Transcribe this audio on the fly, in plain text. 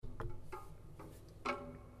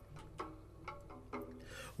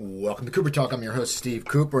Welcome to Cooper Talk. I'm your host, Steve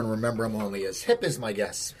Cooper, and remember, I'm only as hip as my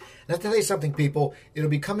guests. And I'll tell you something, people. It'll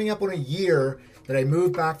be coming up on a year that I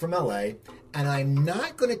moved back from LA, and I'm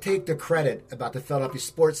not going to take the credit about the Philadelphia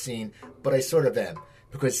sports scene, but I sort of am.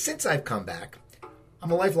 Because since I've come back, I'm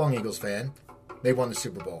a lifelong Eagles fan. They've won the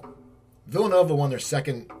Super Bowl. Villanova won their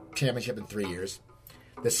second championship in 3 years.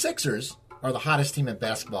 The Sixers are the hottest team in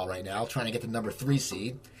basketball right now, trying to get the number 3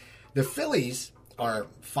 seed. The Phillies are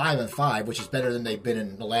 5-5, which is better than they've been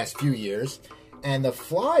in the last few years. And the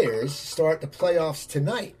Flyers start the playoffs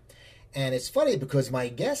tonight. And it's funny because my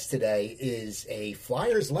guest today is a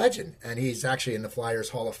Flyers legend, and he's actually in the Flyers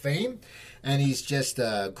Hall of Fame. And he's just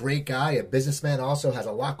a great guy, a businessman, also has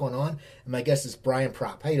a lot going on. And my guest is Brian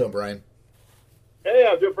Propp. How you doing, Brian? Hey,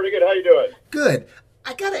 I'm doing pretty good. How you doing? Good.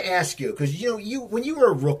 I got to ask you, because you when you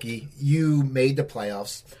were a rookie, you made the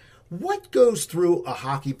playoffs. What goes through a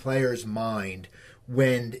hockey player's mind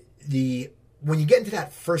when you get into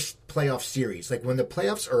that first playoff series, like when the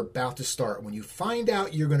playoffs are about to start, when you find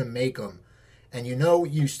out you're going to make them, and you know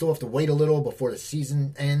you still have to wait a little before the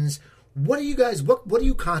season ends? What do you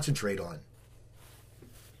concentrate on?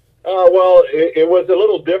 Well, it was a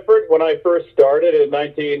little different when I first started in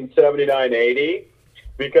 1979-80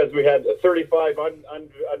 because we had a 35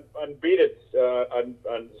 unbeaten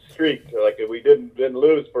streak. Like we didn't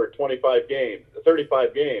lose for 35 games.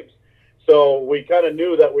 So we kind of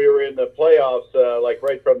knew that we were in the playoffs, like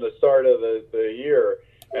right from the start of the year,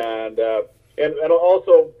 and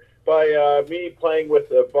also by me playing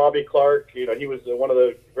with Bobby Clark. He was one of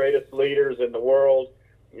the greatest leaders in the world.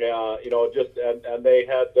 And they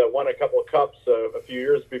had won a couple of cups a few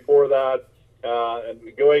years before that,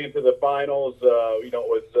 and going into the finals, it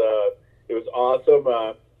was awesome.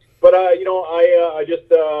 But I just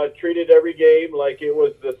treated every game like it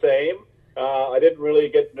was the same. I didn't really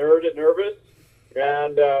get nervous,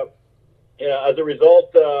 and as a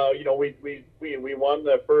result, we won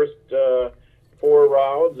the first 4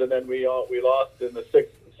 rounds, and then we lost in the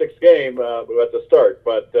sixth game at the start.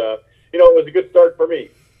 But it was a good start for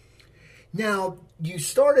me. Now,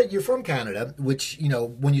 you're from Canada, which,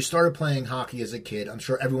 when you started playing hockey as a kid, I'm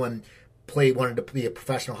sure everyone wanted to be a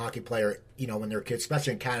professional hockey player, when they were kids,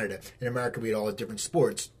 especially in Canada. In America, we had all the different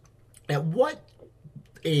sports. At what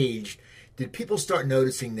age did people start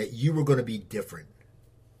noticing that you were going to be different?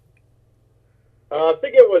 I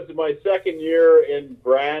think it was my second year in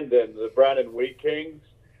Brandon, the Brandon Wheat Kings.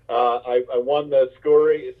 I won the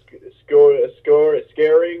scoring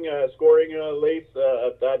lease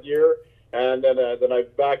that year, and then I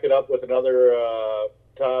backed it up with another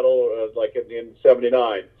title like in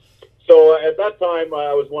 '79. So at that time,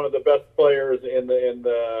 I was one of the best players in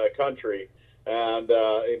the country, and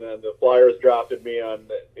the Flyers drafted me on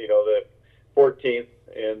the 14th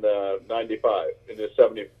in '95 in the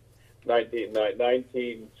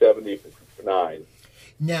 1979.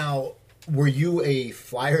 Now, were you a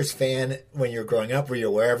Flyers fan when you were growing up? Were you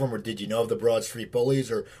aware of them, or did you know of the Broad Street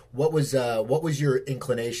Bullies, or what was your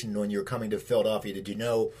inclination when you were coming to Philadelphia? Did you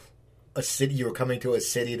know you were coming to a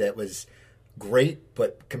city that was great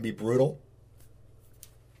but can be brutal?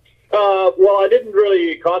 Well, I didn't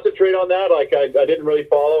really concentrate on that. Like I didn't really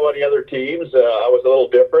follow any other teams. I was a little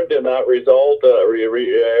different in that result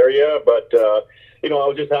area, but I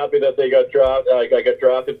was just happy that they got drafted. I got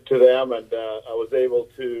drafted to them, and I was able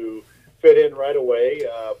to fit in right away.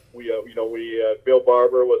 Bill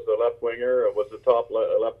Barber was the left winger, was the top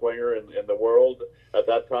left winger in the world at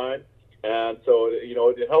that time, and so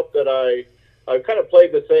it helped that I kind of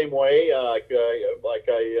played the same way. I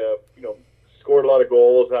scored a lot of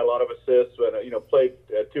goals, had a lot of assists, and played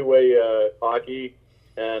two-way hockey,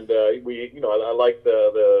 and I liked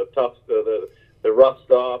the tough, the rough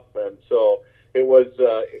stuff, and so it was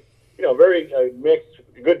very mixed,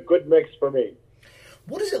 good mix for me.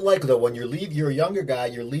 What is it like though when you're a younger guy,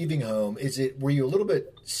 you're leaving home? Were you a little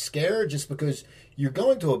bit scared just because you're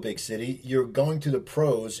going to a big city, you're going to the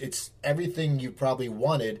pros, it's everything you probably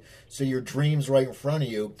wanted, so your dream's right in front of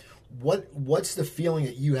you. What's the feeling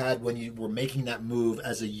that you had when you were making that move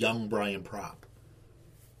as a young Brian Propp?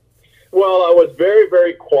 Well, I was very,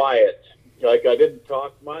 very quiet. Like I didn't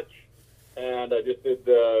talk much, and I just did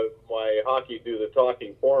my hockey do the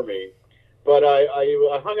talking for me. But I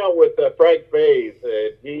hung out with Frank Faze.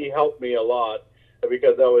 He helped me a lot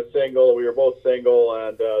because I was single. We were both single,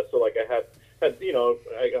 and so like I had I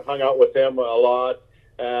hung out with him a lot,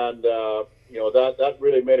 and that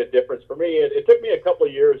really made a difference for me. It took me a couple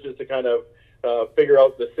of years just to kind of figure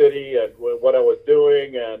out the city and what I was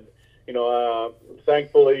doing, and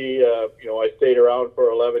thankfully I stayed around for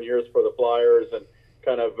 11 years for the Flyers and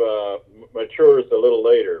kind of matures a little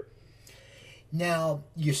later. Now,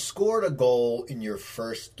 you scored a goal in your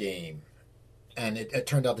first game, and it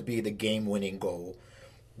turned out to be the game-winning goal.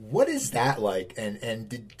 What is that like, and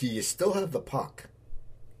do you still have the puck?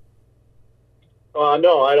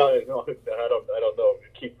 No, I don't. No, I don't know.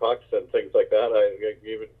 Keep pucks and things like that.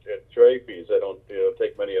 Even trophies, I don't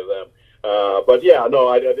take many of them. But yeah, no,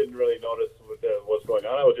 I didn't really notice what's going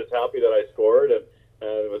on. I was just happy that I scored, and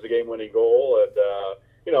it was a game-winning goal. And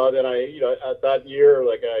then at that year,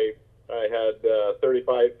 like I had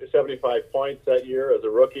 75 points that year as a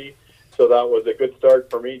rookie, so that was a good start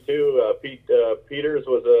for me too. Pete Peters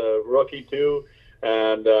was a rookie too,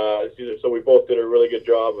 and so we both did a really good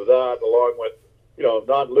job of that, along with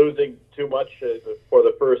not losing too much for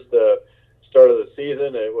the first start of the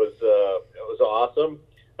season. It was awesome.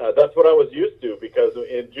 That's what I was used to, because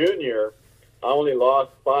in junior, I only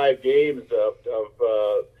lost 5 games of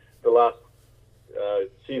the last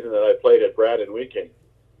season that I played at Brandon Weeking.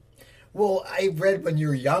 Well, I read when you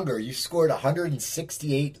were younger, you scored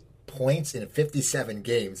 168 points in 57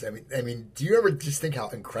 games. I mean, do you ever just think how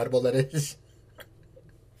incredible that is?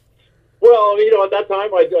 Well, at that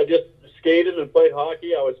time, I just skated and played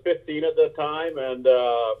hockey. I was 15 at that time, and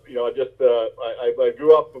I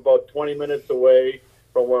grew up about 20 minutes away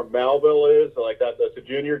from where Melville is. Like that's a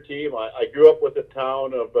junior team. I grew up with a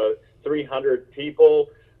town of 300 people.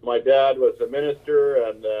 My dad was a minister,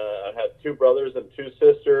 and I had 2 brothers and 2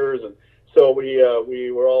 sisters, and so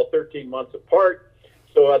we were all 13 months apart.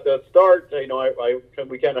 So at the start,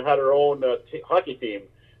 we kind of had our own hockey team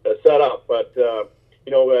set up, but.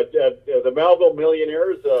 The Melville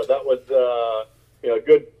Millionaires, that was a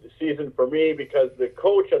good season for me, because the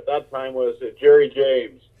coach at that time was Jerry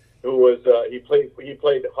James, who was he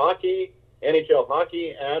played hockey, NHL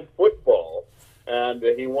hockey, and football, and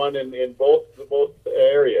he won in both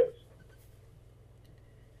areas.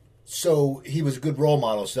 So he was a good role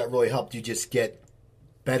model. So that really helped you just get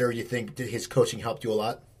better. You think that his coaching helped you a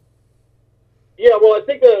lot? Yeah, well, I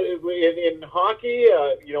think that in hockey,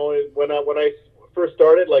 when I first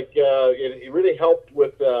started, it really helped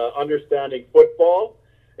with understanding football.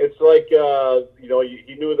 It's like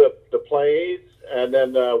he knew the plays, and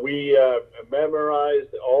then we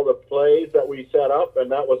memorized all the plays that we set up,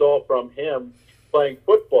 and that was all from him playing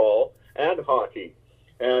football and hockey,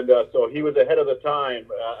 and so he was ahead of the time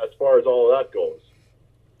as far as all of that goes.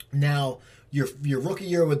 Now, your rookie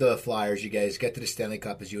year with the Flyers, you guys get to the Stanley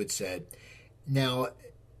Cup, as you had said. Now,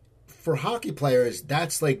 for hockey players,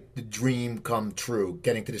 that's like the dream come true,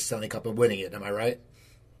 getting to the Stanley Cup and winning it. Am I right?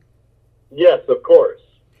 Yes, of course.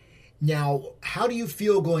 Now, how do you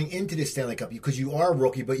feel going into the Stanley Cup? Because you are a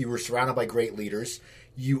rookie, but you were surrounded by great leaders.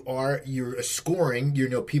 You're scoring.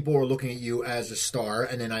 People are looking at you as a star.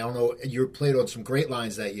 And then you played on some great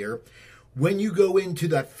lines that year. When you go into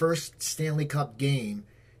that first Stanley Cup game,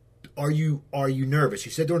 are you nervous?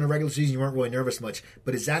 You said during the regular season you weren't really nervous much,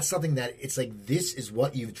 but is that something that it's like this is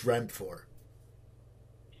what you've dreamt for?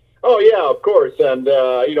 Oh yeah, of course, and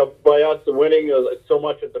by us winning so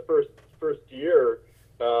much at the first year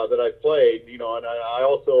that I played, and I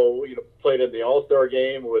also played in the All-Star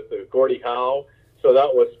game with Gordie Howe, so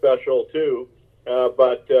that was special too.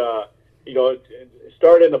 But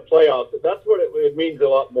start in the playoffs, that's what it means a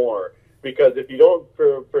lot more. Because if you don't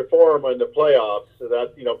perform in the playoffs,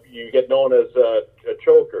 that you get known as a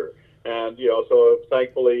choker, and so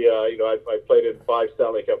thankfully I played in 5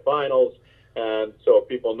 Stanley Cup Finals, and so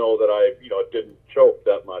people know that I didn't choke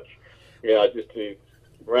that much. I just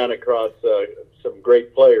ran across some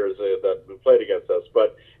great players that played against us,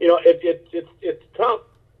 but it's tough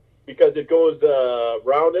because it goes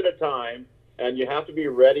round at a time. And you have to be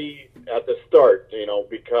ready at the start,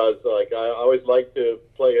 because I always like to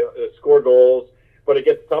play score goals, but it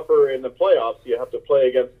gets tougher in the playoffs. You have to play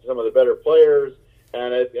against some of the better players,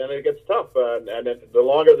 and it gets tough. And the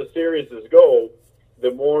longer the series go,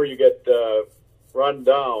 the more you get run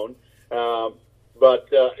down. But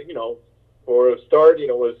for a start,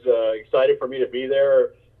 it was exciting for me to be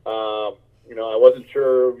there. I wasn't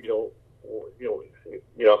sure,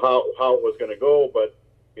 how it was going to go, but.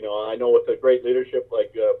 I know with the great leadership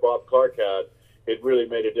like Bob Clark had, it really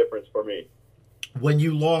made a difference for me. When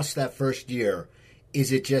you lost that first year,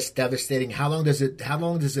 is it just devastating? How long does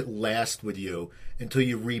it last with you until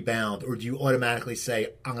you rebound, or do you automatically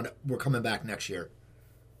say, we're coming back next year?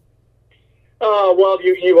 Well,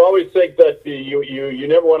 you always think that you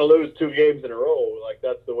never want to lose 2 games in a row. Like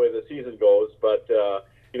that's the way the season goes. But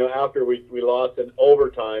after we lost in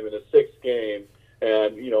overtime in the 6th game.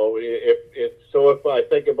 And if I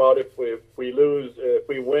think about if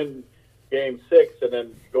we win Game 6 and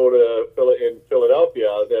then go to Philadelphia,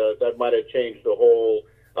 that might have changed the whole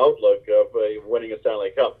outlook of winning a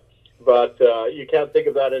Stanley Cup. but you can't think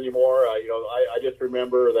of that anymore. I just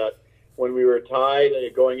remember that when we were tied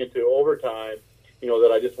going into overtime,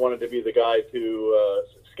 that I just wanted to be the guy to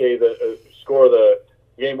score the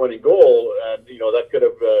game-winning goal, and that could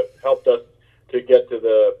have helped us to get to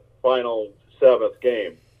the final seventh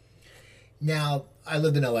game. Now, I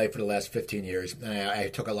lived in LA for the last 15 years, and I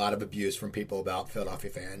took a lot of abuse from people about Philadelphia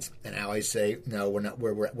fans. And I always say, no, we're not.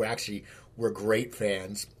 We're great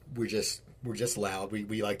fans. We're just loud.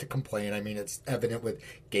 We like to complain. I mean, it's evident with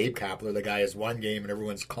Gabe Kapler. The guy has one game, and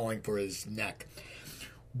everyone's calling for his neck.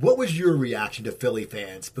 What was your reaction to Philly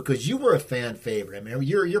fans? Because you were a fan favorite. I mean,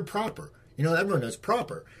 you're proper. Everyone knows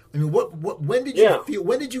proper. I mean, when did you feel?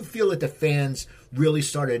 When did you feel that the fans really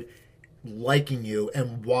started liking you,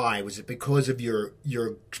 and why? Was it because of your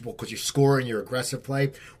score and your aggressive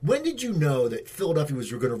play? When did you know that Philadelphia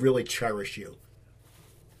was going to really cherish you?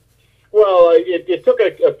 Well, it took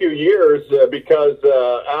a few years because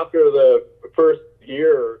after the first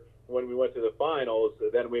year when we went to the finals,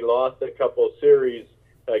 then we lost a couple of series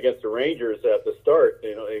against the Rangers at the start.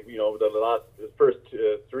 The first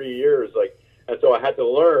 3 years, and so I had to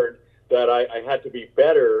learn that I had to be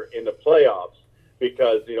better in the playoffs.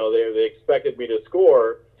 Because they expected me to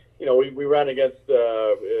score. We ran against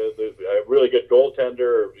a really good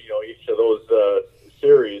goaltender. Each of those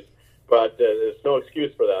series, but there's no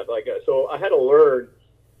excuse for that. So I had to learn.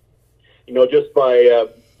 Just by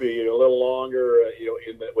being a little longer.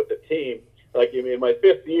 With the team. Like in my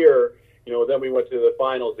fifth year, then we went to the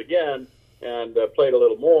finals again and played a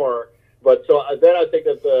little more. But so then I think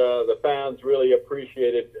that the fans really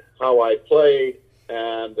appreciated how I played.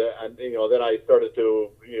 And then I started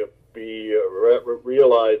to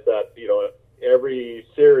realize that every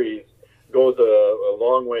series goes a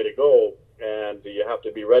long way to go, and you have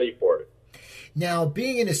to be ready for it. Now,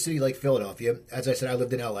 being in a city like Philadelphia, as I said, I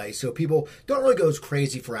lived in LA, so people don't really go as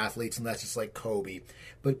crazy for athletes unless it's like Kobe.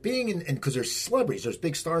 But being in, and because there's celebrities, there's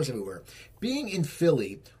big stars everywhere. Being in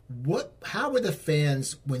Philly, how were the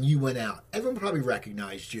fans when you went out? Everyone probably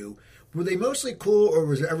recognized you. Were they mostly cool, or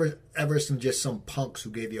was there ever some punks who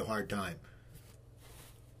gave you a hard time?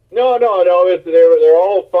 No. They're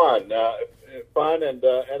all fun, and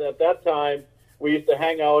at that time we used to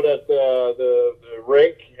hang out at the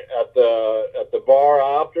rink at the bar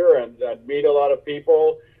after, and meet a lot of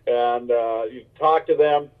people, and you talk to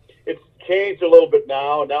them. It's changed a little bit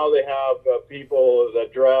now. Now they have people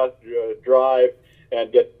that drive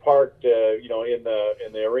and get parked, in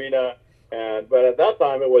the arena. But at that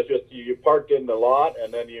time, it was just you parked in the lot,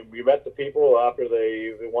 and then you met the people after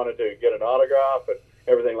they wanted to get an autograph and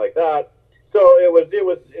everything like that. So it was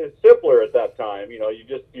simpler at that time.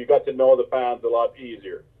 You got to know the fans a lot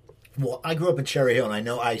easier. Well, I grew up in Cherry Hill, and I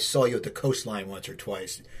know I saw you at the Coastline once or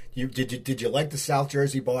twice. Did you like the South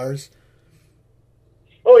Jersey bars?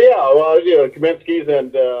 Oh yeah, well Kaminsky's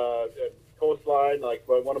and Coastline. Like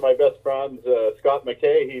one of my best friends, Scott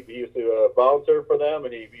McKay, he used to bouncer for them,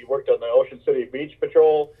 and he worked on the Ocean City Beach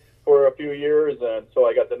Patrol for a few years, and so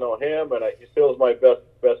I got to know him, and he still is my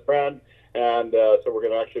best friend. And so we're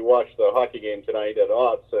going to actually watch the hockey game tonight at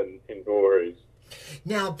Otts in Breweries.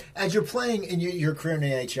 Now, as you're playing in your career in the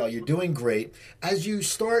NHL, you're doing great. As you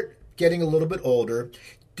start getting a little bit older,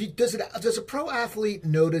 does a pro athlete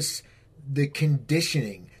notice the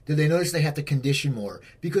conditioning? Do they notice they have to condition more?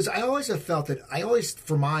 Because I always have felt that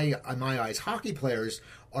in my eyes, hockey players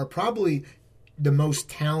are probably the most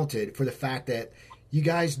talented for the fact that you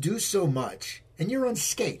guys do so much. And you're on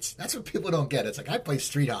skates. That's what people don't get. It's like I play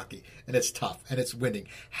street hockey, and it's tough, and it's winning.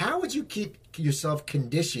 How would you keep yourself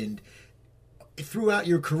conditioned throughout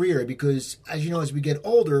your career? Because, as you know, as we get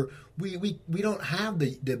older, we don't have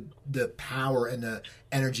the power and the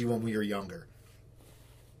energy when we were younger.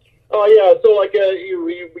 Oh yeah, so like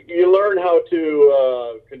you learn how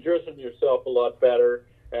to condition yourself a lot better,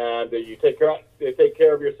 and you take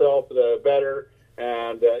care of yourself better.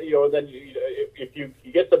 And then if you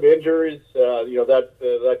get some injuries,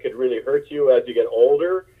 that could really hurt you as you get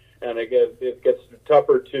older, and it gets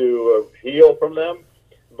tougher to heal from them.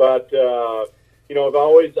 But I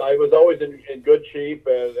was always in good shape,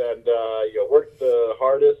 and worked the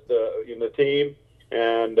hardest in the team,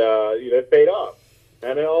 and it paid off.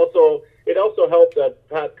 And it also helped that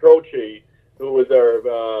Pat Croce, who was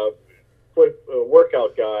our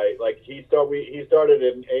workout guy, like he started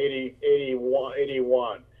in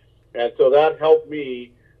 81, and so that helped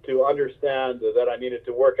me to understand that I needed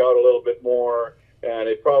to work out a little bit more, and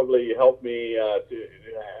it probably helped me to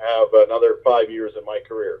have another 5 years in my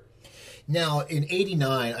career. Now, in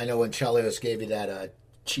 89, I know when Chelios gave you that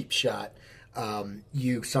cheap shot,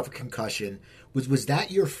 you suffered concussion. Was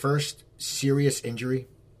that your first serious injury?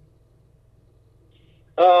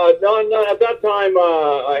 No, no. At that time,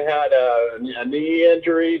 I had a knee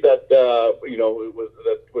injury that I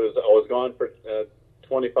was gone for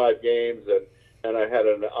 25 games, and I had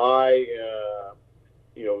an eye,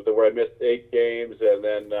 where I missed 8 games, and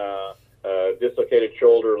then dislocated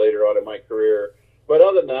shoulder later on in my career. But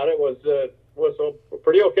other than that, it was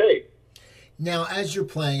pretty okay. Now, as you're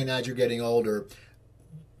playing and as you're getting older,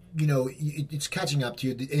 it's catching up to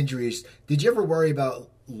you, the injuries. Did you ever worry about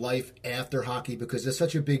life after hockey? Because there's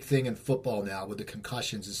such a big thing in football now with the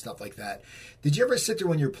concussions and stuff like that. Did you ever sit there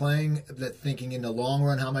when you're playing that thinking in the long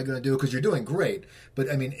run, how am I going to do it? Because you're doing great.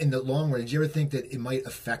 But, I mean, in the long run, did you ever think that it might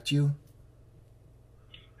affect you?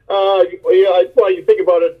 Well, you think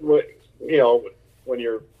about it, when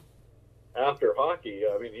you're after hockey.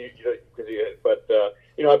 I mean,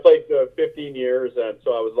 I played 15 years, and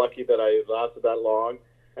so I was lucky that I lasted that long,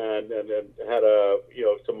 and had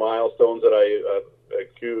some milestones that I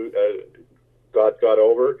got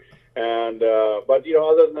over, and but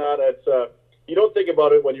other than that, it's you don't think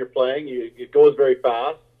about it when you're playing. It goes very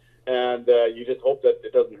fast, and you just hope that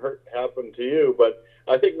it doesn't happen to you. But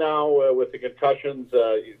I think now with the concussions,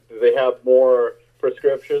 they have more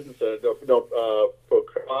prescriptions,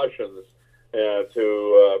 precautions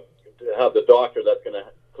to have the doctor that's going to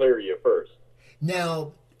clear you first.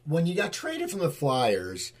 Now, when you got traded from the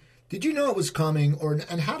Flyers, did you know it was coming,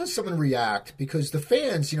 and how does someone react? Because the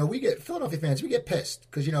fans, Philadelphia fans, we get pissed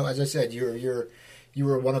because as I said, you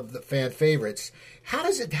were one of the fan favorites. How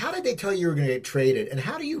did they tell you were going to get traded, and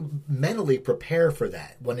how do you mentally prepare for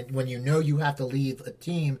that when you have to leave a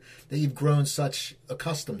team that you've grown such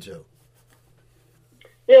accustomed to?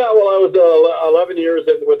 Yeah, well, I was 11 years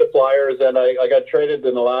with the Flyers, and I got traded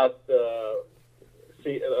in the last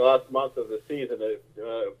month of the season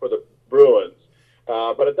for the Bruins.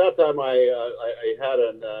 But at that time, I had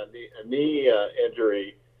a knee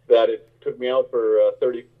injury that it took me out for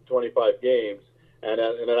 25 games, and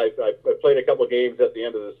then I played a couple of games at the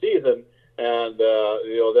end of the season, and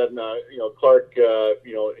then Clark,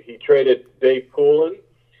 he traded Dave Poulin,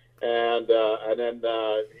 and then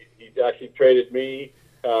he actually traded me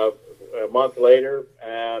a month later,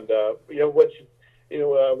 and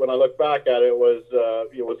when I look back at it,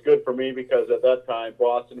 it was good for me because at that time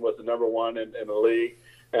Boston was the number one in the league,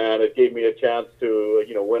 and it gave me a chance to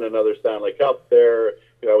win another Stanley Cup there.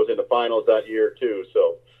 I was in the finals that year too,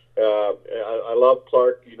 so I love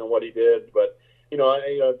Clark, what he did, but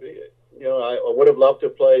I would have loved to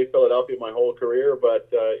play Philadelphia my whole career, but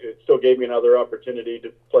it still gave me another opportunity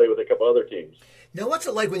to play with a couple other teams. Now, what's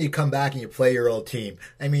it like when you come back and you play your old team?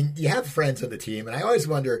 I mean, you have friends on the team, and I always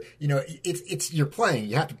wonder, it's you're playing.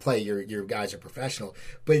 You have to play. Your guys are professional.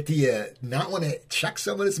 But do you not want to check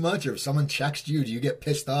someone as much? Or if someone checks you, do you get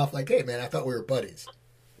pissed off? Like, hey, man, I thought we were buddies.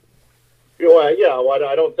 Well, I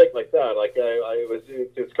don't think like that. Like,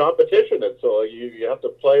 it's competition, and so you have to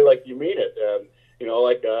play like you mean it. And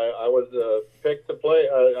I was picked to play.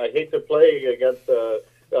 I hate to play against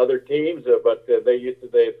other teams, but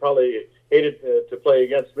they probably hated to play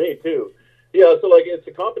against me too. Yeah, so it's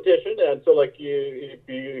a competition, and so if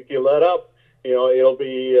you let up, it'll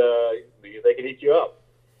be they can eat you up.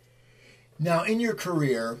 Now, in your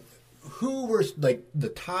career, who were the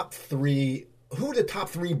top three? Who are the top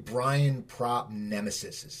three Brian Propp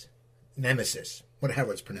nemesis,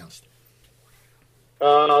 whatever it's pronounced?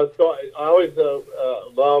 So I always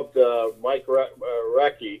loved Mike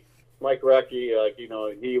Recchi. Mike Recchi,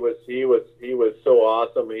 he was so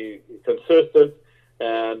awesome. He consistent,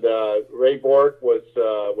 and Ray Bourque was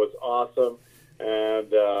awesome,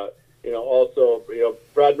 and also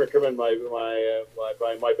Brad McCrimmon,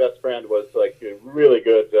 my best friend, was really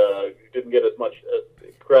good. Didn't get as much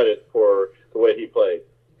credit for the way he played.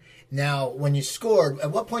 Now, when you scored,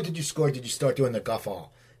 at what point did you score? Did you start doing the guffall?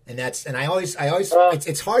 It's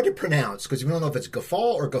hard to pronounce because we don't know if it's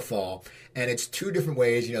Gaffal or Gaffal, and it's two different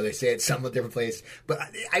ways. They say it some different places. But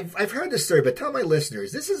I've heard this story. But tell my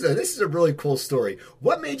listeners, this is a really cool story.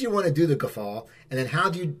 What made you want to do the Gaffal, and then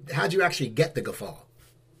how'd you actually get the Gaffal?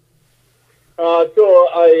 So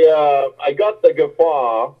I got the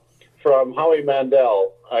Gaffal from Howie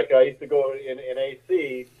Mandel. I used to go in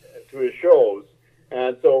AC to his shows,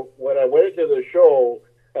 and so when I went to the show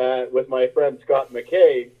with my friend Scott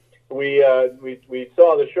McKay, we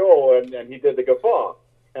saw the show, and he did the Gaffal.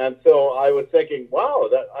 And so I was thinking, wow,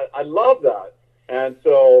 I love that. And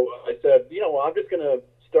so I said, I'm just going to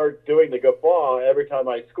start doing the Gaffal every time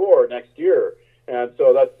I score next year. And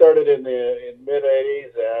so that started in mid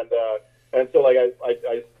 '80s, and so I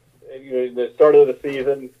in the start of the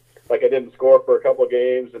season, I didn't score for a couple of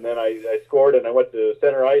games, and then I scored, and I went to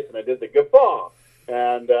center ice and I did the Gaffal.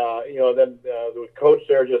 And then the coach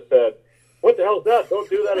there just said, "What the hell's that? Don't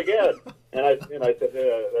do that again." And I said,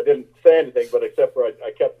 I didn't say anything, but except for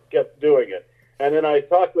I kept doing it. And then I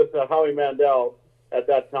talked with Howie Mandel at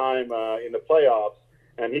that time in the playoffs,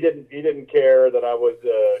 and he didn't care that I was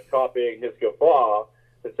copying his guffaw,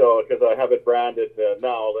 so because I have it branded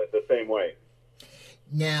now the same way.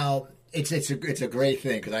 Now it's a great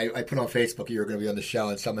thing because I put on Facebook you were going to be on the show,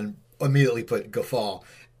 and someone immediately put guffaw.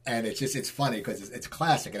 And it's funny because it's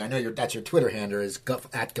classic, and I know that's your Twitter handle is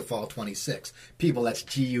at Guffaw26. People, that's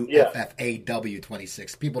GUFFAW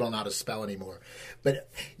 26. People don't know how to spell anymore. But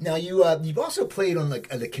now you've also played on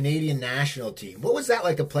the Canadian national team. What was that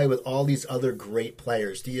like to play with all these other great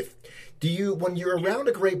players? Do you when you're around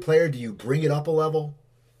a great player, do you bring it up a level?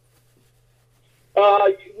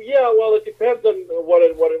 Yeah, well, it depends on what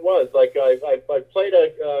it was. Like I played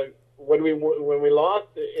when we lost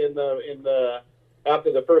in the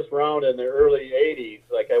after the first round in the early 80s,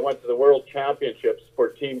 like I went to the World Championships for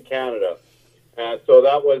Team Canada. And so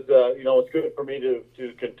that was, it's good for me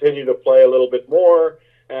to continue to play a little bit more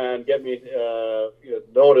and get me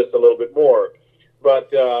noticed a little bit more.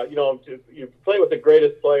 But, you play with the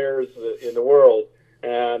greatest players in the world,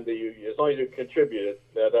 and as long as you contribute,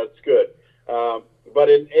 that's good. But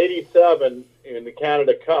in 87, in the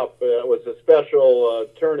Canada Cup, it was a special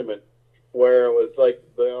tournament where it was like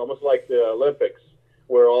almost like the Olympics,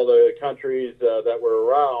 where all the countries that were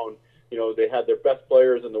around, they had their best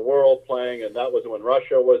players in the world playing, and that was when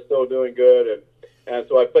Russia was still doing good. And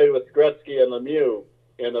so I played with Gretzky and Lemieux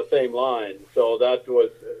in the same line. So that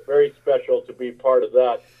was very special to be part of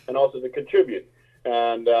that and also to contribute.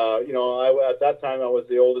 And, at that time I was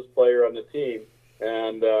the oldest player on the team.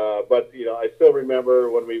 And but I still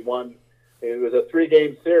remember when we won. It was a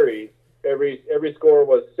 3-game series. Every score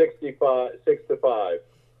was 6-5.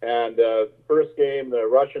 And first game, the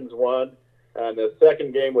Russians won, and the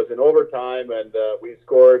second game was in overtime, and we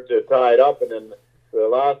scored to tie it up. And then the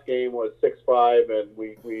last game was 6-5, and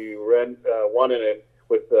we won it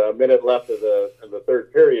with a minute left of the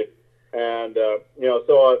third period. And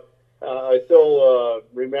so I still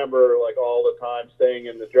remember like all the time staying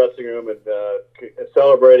in the dressing room and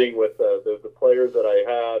celebrating with the players that I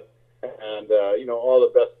had, and all the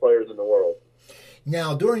best players in the world.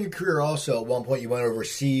 Now, during your career also, at one point you went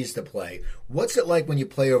overseas to play. What's it like when you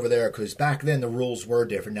play over there? Because back then the rules were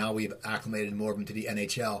different. Now we've acclimated more of them to the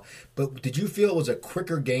NHL. But did you feel it was a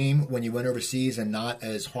quicker game when you went overseas and not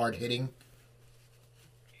as hard-hitting?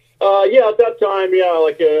 Yeah, at that time, yeah.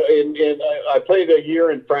 Like I played a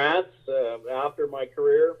year in France after my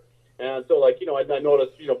career. And so, I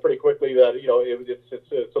noticed, pretty quickly that,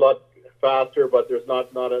 it's a lot faster, but there's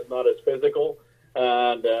not as physical.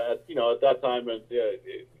 And at that time,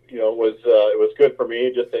 it was good for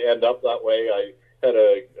me just to end up that way. I had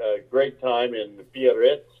a great time in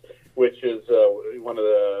Biarritz, which is one of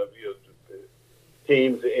the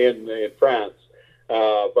teams in France.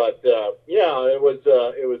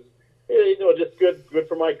 It was just good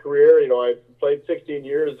for my career. I played 16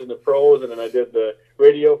 years in the pros, and then I did the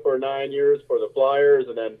radio for 9 years for the Flyers,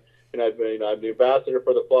 and then I'm the ambassador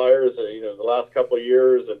for the Flyers. The last couple of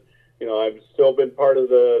years, and I've still been part of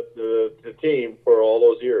the team for all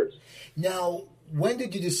those years. Now, when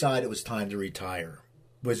did you decide it was time to retire?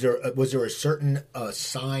 Was there a certain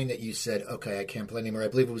sign that you said, okay, I can't play anymore? I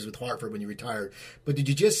believe it was with Hartford when you retired. But did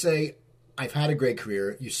you just say, I've had a great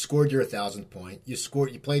career. You scored your 1,000th point. You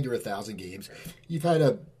played your 1,000 games. You've had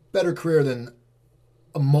a better career than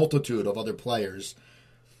a multitude of other players.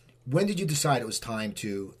 When did you decide it was time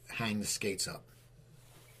to hang the skates up?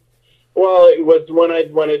 Well, it was when I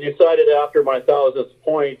decided after my 1,000th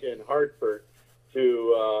point in Hartford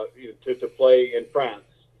to play in France,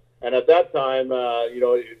 and at that time,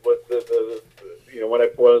 it was when I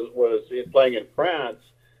was playing in France,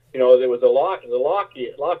 there was a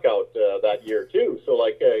lockout that year too. So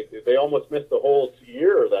they almost missed the whole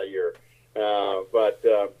year that year. But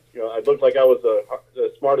I looked like I was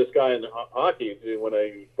the smartest guy in hockey when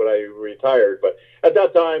I retired. But at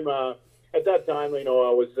that time, I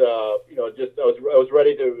was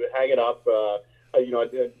ready to hang it up. I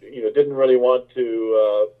didn't really want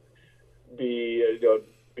to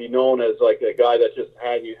be known as like a guy that's just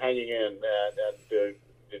hanging in and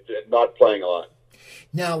not playing a lot.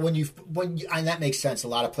 Now, and that makes sense. A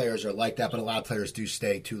lot of players are like that, but a lot of players do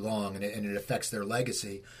stay too long, and it affects their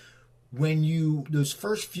legacy. When those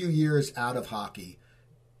first few years out of hockey,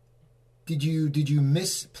 did you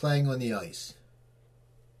miss playing on the ice?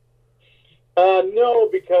 No,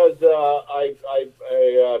 because I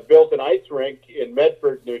built an ice rink in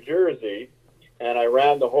Medford, New Jersey, and I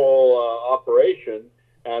ran the whole operation.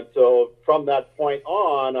 And so from that point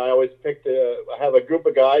on, I always I have a group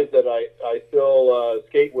of guys that I still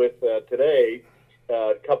skate with today,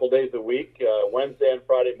 a couple days a week. Wednesday and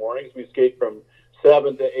Friday mornings, we skate from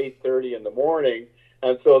 7 to 8:30 in the morning.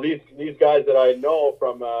 And so these guys that I know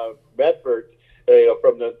from Medford,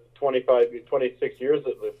 from the 26 years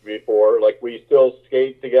before, like we still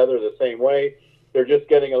skate together the same way. They're just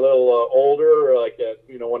getting a little older. Like,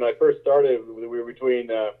 when I first started, we were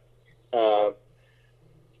between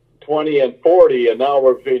 20 and 40, and now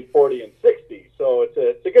we're between 40 and 60. So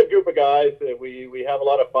it's a good group of guys. We have a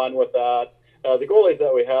lot of fun with that. The goalies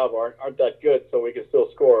that we have aren't that good, so we can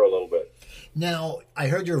still score a little bit. Now, I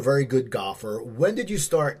heard you're a very good golfer. When did you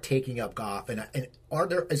start taking up golf? And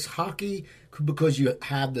is hockey, because you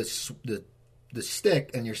have the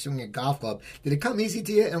stick and you're swinging a golf club, did it come easy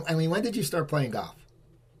to you? I mean, when did you start playing golf?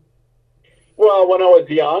 Well, when I was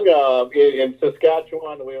young, in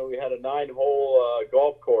Saskatchewan, we had a 9-hole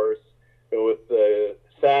golf course with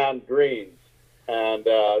sand greens, and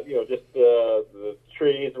just the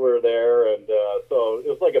trees were there, and so it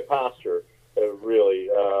was like a pasture, really.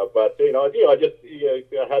 But I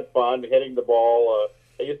had fun hitting the ball.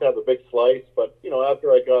 I used to have a big slice, but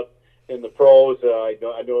after I got in the pros, I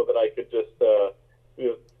know that I could just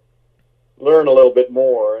learn a little bit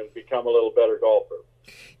more and become a little better golfer.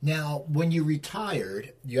 Now, when you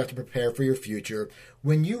retired, you have to prepare for your future.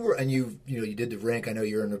 When you were, and you did the rink. I know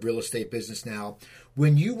you're in the real estate business now.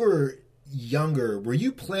 When you were younger, were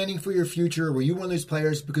you planning for your future? Were you one of those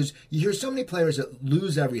players? Because you hear so many players that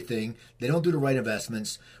lose everything. They don't do the right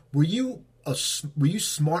investments. Were you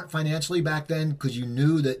smart financially back then? Because you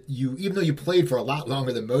knew that even though you played for a lot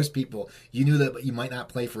longer than most people, you knew that you might not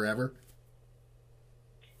play forever.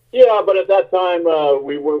 Yeah, but at that time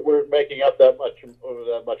we weren't making up that much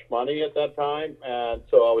money at that time, and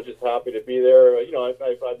so I was just happy to be there.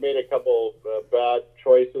 I've made a couple bad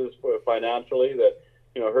choices financially that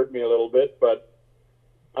hurt me a little bit, but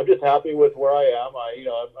I'm just happy with where I am.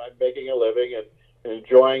 I'm making a living and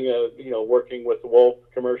enjoying working with Wolf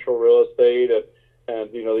Commercial Real Estate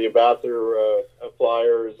and the Ambassador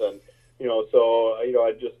Flyers, and so I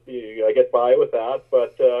get by with that,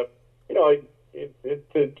 but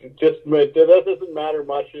That doesn't matter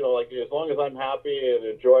much, as long as I'm happy and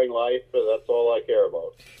enjoying life, that's all I care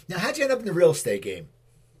about. Now, how'd you end up in the real estate game?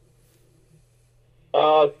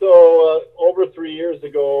 Over 3 years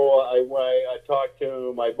ago, I talked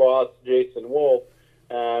to my boss, Jason Wolf,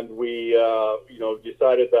 and we,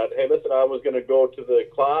 decided that, hey, listen, I was going to go to the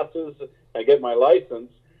classes and get my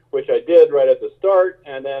license, which I did right at the start,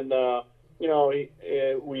 and then,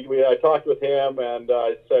 I talked with him, and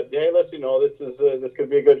I said, hey, listen, this could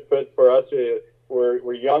be a good fit for us.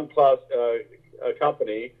 We're young plus a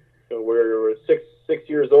company. We're six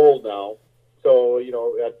years old now. So,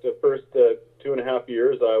 at the first 2.5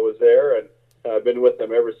 years I was there, and I've been with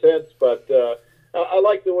them ever since. But I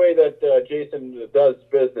like the way that Jason does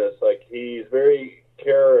business. Like, he's very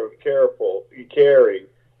careful, caring,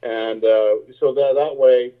 and so that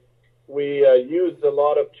way we use a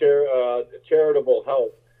lot of charitable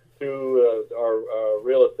help through our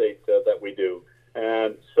real estate that we do.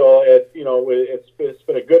 And so it's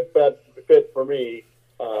been a good fit for me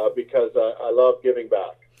because I love giving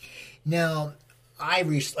back. Now,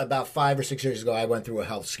 about 5 or 6 years ago, I went through a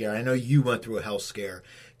health scare. I know you went through a health scare.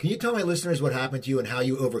 Can you tell my listeners what happened to you and how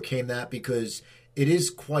you overcame that? Because it is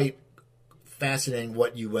quite fascinating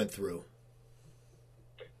what you went through.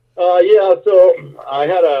 So I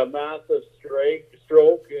had a massive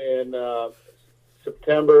stroke in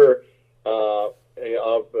September of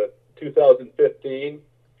 2015,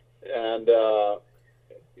 and as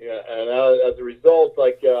a result,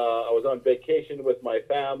 I was on vacation with my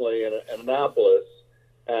family in Annapolis,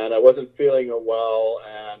 and I wasn't feeling well,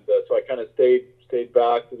 and so I kind of stayed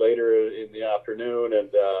back later in the afternoon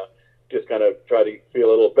and just kind of tried to feel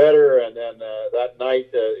a little better. And then that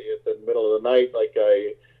night, at the middle of the night,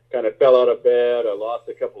 I kind of fell out of bed. I lost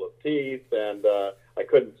a couple of teeth, and I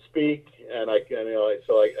couldn't speak, and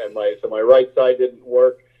my right side didn't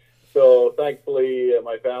work. So thankfully,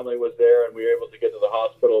 my family was there, and we were able to get to the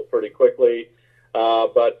hospital pretty quickly.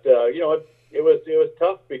 But it was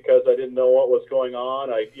tough because I didn't know what was going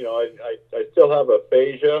on. I still have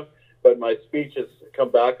aphasia, but my speech has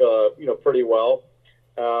come back, pretty well.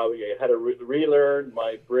 I had to relearn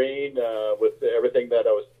my brain with everything that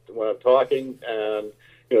I was when I'm talking, and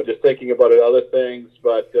just thinking about other things.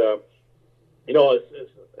 But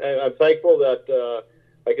I'm thankful that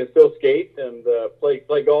I can still skate and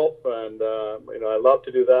play golf, and I love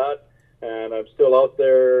to do that. And I'm still out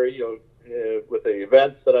there, with the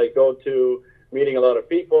events that I go to, meeting a lot of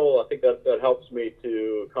people. I think that helps me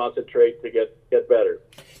to concentrate to get better.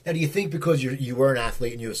 Now, do you think because you were an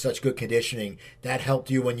athlete and you have such good conditioning, that helped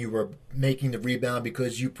you when you were making the rebound,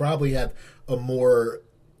 because you probably have a more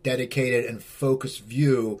dedicated and focused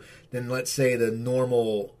view than, let's say, the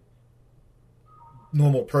normal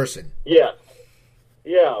person? Yes.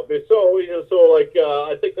 Yeah, so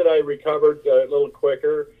I think that I recovered a little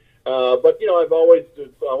quicker, but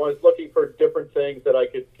I was looking for different things that I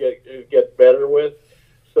could get better with.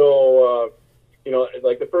 So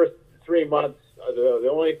like the first 3 months, the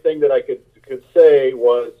only thing that I could say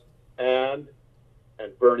was and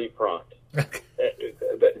Bernie Pront. I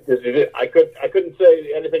couldn't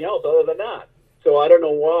say anything else other than that. So I don't know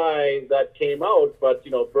why that came out, but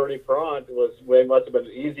Bernie Pront must have been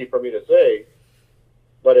easy for me to say.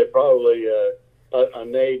 But it probably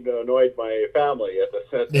annoyed my family at the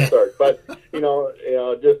start. But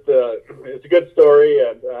it's a good story,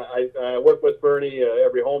 and I work with Bernie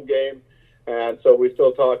every home game, and so we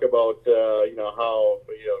still talk about how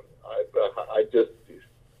I just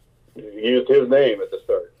used his name at the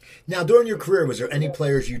start. Now, during your career, was there any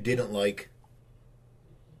players you didn't like?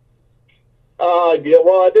 I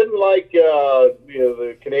didn't like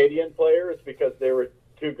the Canadian players because they were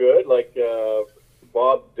too good, like.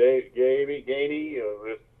 Bob Gainey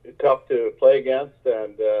was tough to play against,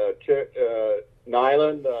 and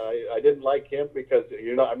Nyland. I didn't like him because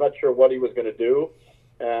I'm not sure what he was going to do,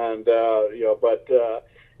 and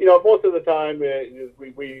most of the time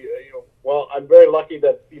I'm very lucky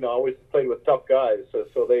that I always played with tough guys,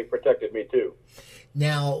 so they protected me too.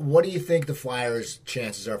 Now, what do you think the Flyers'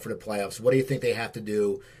 chances are for the playoffs? What do you think they have to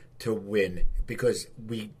do to win? Because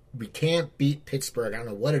we can't beat Pittsburgh. I don't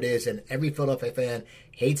know what it is, and every Philadelphia fan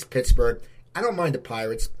hates Pittsburgh. I don't mind the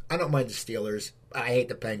Pirates. I don't mind the Steelers. I hate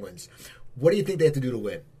the Penguins. What do you think they have to do to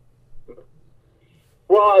win?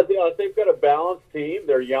 Well, they've got a balanced team.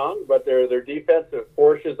 They're young, but their defense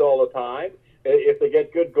forces all the time. If they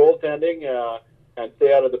get good goaltending and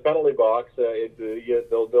stay out of the penalty box,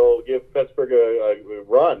 they'll give Pittsburgh a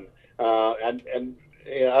run. And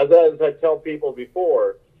as I tell people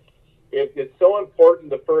before, it's so important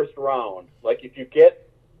the first round. Like if you get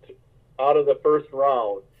out of the first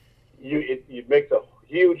round, it makes a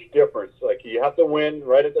huge difference. Like you have to win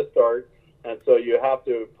right at the start, and so you have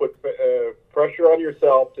to put pressure on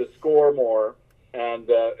yourself to score more and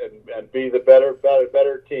be the better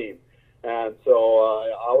team. And so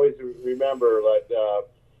I always remember that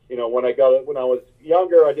when I was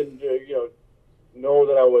younger, I didn't know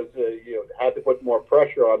that I was had to put more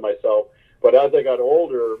pressure on myself. But as I got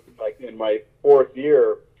older, like in my fourth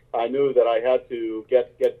year, I knew that I had to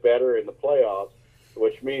get better in the playoffs,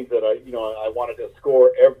 which means that I wanted to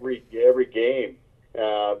score every game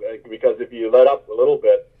because if you let up a little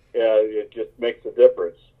bit, it just makes a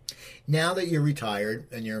difference. Now that you're retired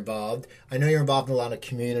and you're involved, I know you're involved in a lot of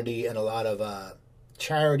community and a lot of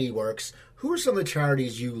charity works. Who are some of the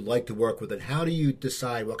charities you like to work with, and how do you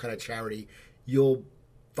decide what kind of charity you'll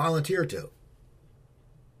volunteer to?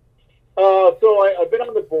 So I've been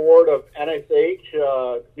on the board of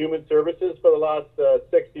NSH Human Services for the last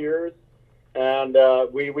 6 years, and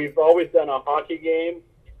we've always done a hockey game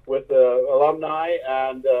with alumni,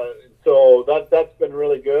 and so that's been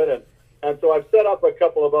really good. And so I've set up a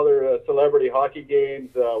couple of other celebrity hockey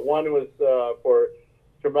games. One was for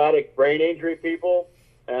traumatic brain injury people,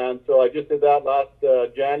 and so I just did that last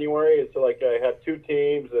January. And so like I had two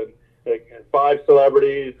teams and 5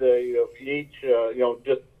 celebrities, each,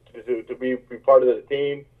 just to be part of the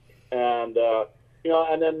team, and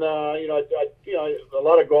and then a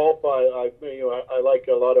lot of golf. I like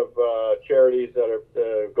a lot of charities that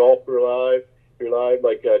are golf for life,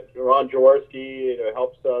 like Ron Jaworski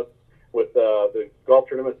helps us with the golf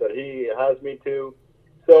tournaments that he has me to.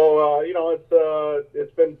 So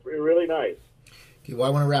it's been really nice. Okay, well, I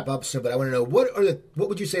want to wrap up soon, but I want to know what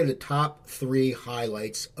would you say are the top 3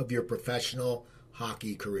 highlights of your professional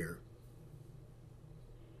hockey career?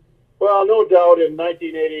 Well, no doubt in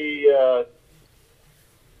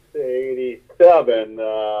 1987, in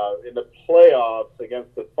the playoffs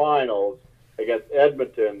against the finals against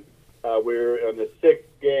Edmonton, we were in the 6th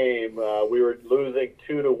game. We were losing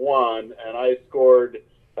 2-1, and I scored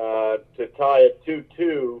to tie it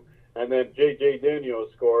 2-2, and then J.J. Nuno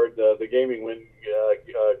scored the gaming win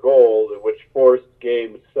goal, which forced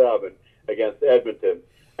Game 7 against Edmonton.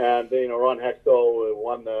 And Ron Hextall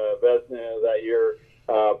won the Vezina that year,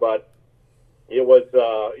 but it was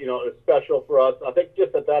it was special for us. I think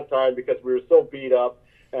just at that time because we were so beat up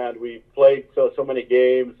and we played so many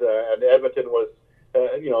games, and Edmonton was.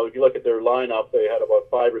 If you look at their lineup, they had about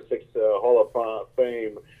 5 or 6 Hall of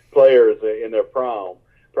Fame players in their prime.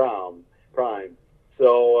 prime.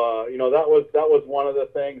 So that was one of the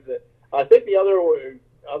things that I think the other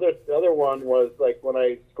one was like when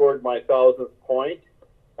I scored my 1,000th point.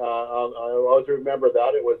 I always remember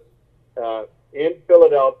that it was in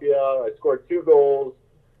Philadelphia. I scored 2 goals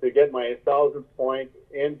to get my 1,000th point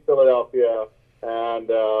in Philadelphia, and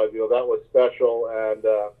that was special. And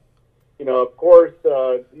of course,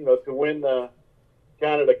 to win the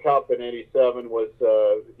Canada Cup in '87 was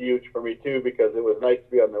huge for me too, because it was nice to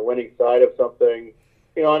be on the winning side of something.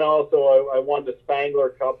 And also I won the Spangler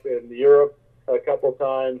Cup in Europe a couple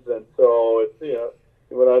times, and so it's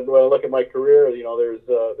when I look at my career, there's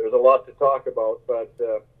a lot to talk about, but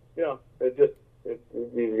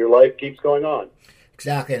your life keeps going on.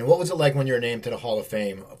 Exactly. And what was it like when you were named to the Hall of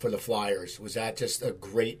Fame for the Flyers? Was that just a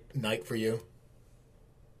great night for you?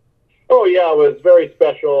 Oh yeah, it was very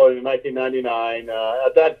special in 1999.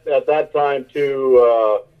 At that time too,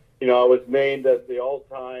 I was named as the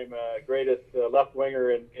all-time greatest left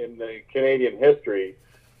winger in the Canadian history.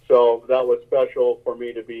 So that was special for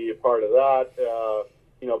me to be a part of that.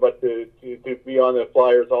 But to be on the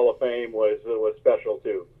Flyers Hall of Fame was special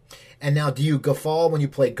too. And now, do you guffaw when you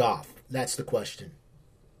play golf? That's the question.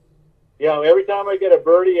 Yeah, every time I get a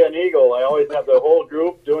birdie, an eagle, I always have the whole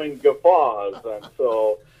group doing guffaws, and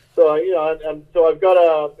so I've got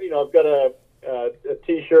a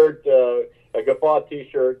T-shirt, a guffaw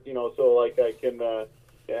T-shirt, so like I can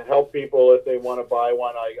help people if they want to buy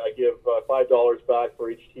one. I give $5 back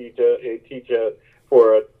for each teach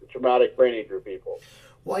for a traumatic brain injury people.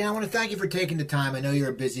 Well, I want to thank you for taking the time. I know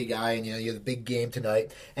you're a busy guy, and you have the big game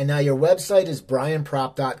tonight. And now your website is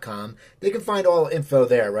brianpropp.com. They can find all info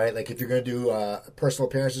there, right? Like if you're going to do personal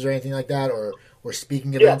appearances or anything like that, or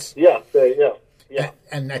speaking events. Yeah.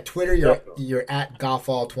 And at Twitter, you're at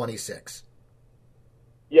Goffall26.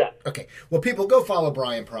 Yeah. Okay. Well, people, go follow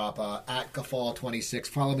Brian Propp at Goffall26.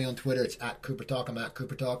 Follow me on Twitter. It's at Cooper Talk. I'm at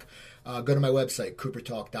Cooper Talk. Go to my website,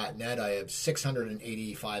 coopertalk.net. I have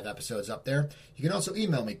 685 episodes up there. You can also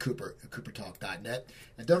email me, Cooper at coopertalk.net.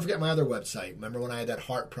 And don't forget my other website. Remember when I had that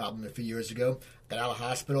heart problem a few years ago? Got out of the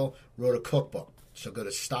hospital, wrote a cookbook. So go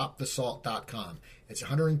to stopthesalt.com. It's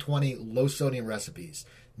 120 low-sodium recipes.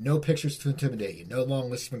 No pictures to intimidate you. No long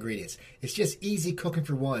list of ingredients. It's just easy cooking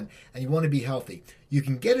for one, and you want to be healthy. You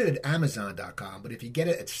can get it at Amazon.com, but if you get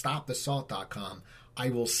it at StopTheSalt.com, I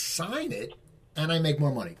will sign it, and I make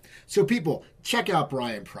more money. So people, check out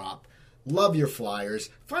Brian Propp. Love your Flyers.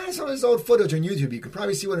 Find some of his old footage on YouTube. You can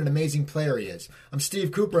probably see what an amazing player he is. I'm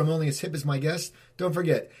Steve Cooper. I'm only as hip as my guest. Don't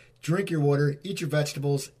forget, drink your water, eat your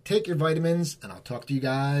vegetables, take your vitamins, and I'll talk to you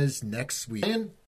guys next week.